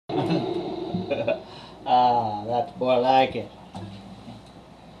Ah, that's more like it.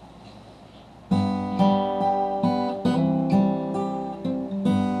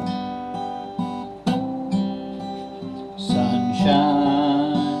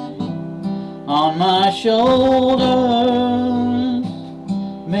 Sunshine on my shoulders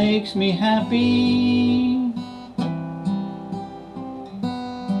makes me happy.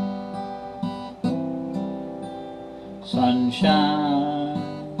 Sunshine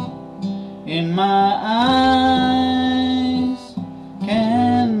in my eyes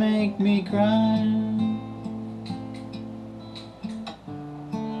can make me cry.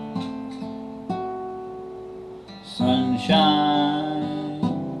 Sunshine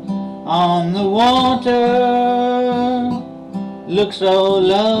on the water looks so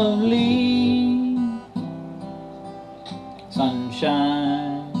lovely.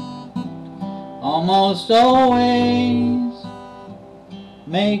 Sunshine almost always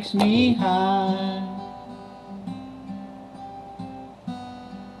makes me high.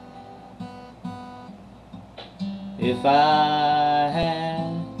 If I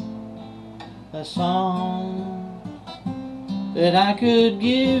had a song that I could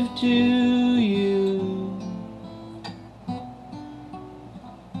give to you,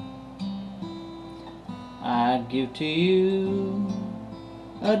 I'd give to you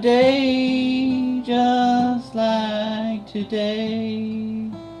a day just like today.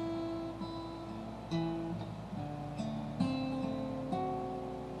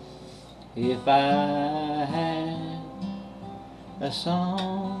 If I had a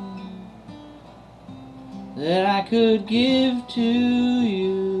song that I could give to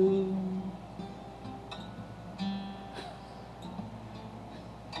you,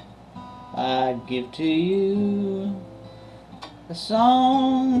 I'd give to you a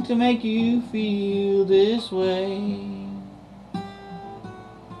song to make you feel this way.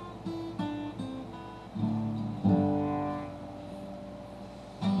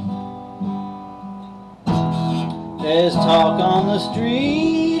 There's talk on the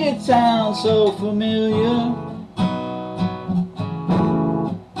street, it sounds so familiar.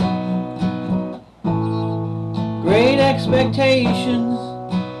 Great expectations,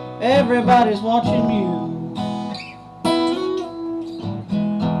 everybody's watching you.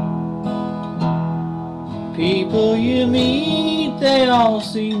 People you meet, they all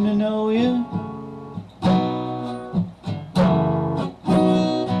seem to know you.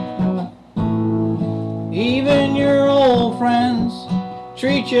 Even your old friends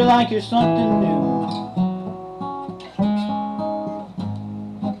treat you like you're something new.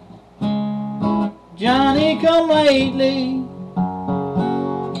 Johnny come lately,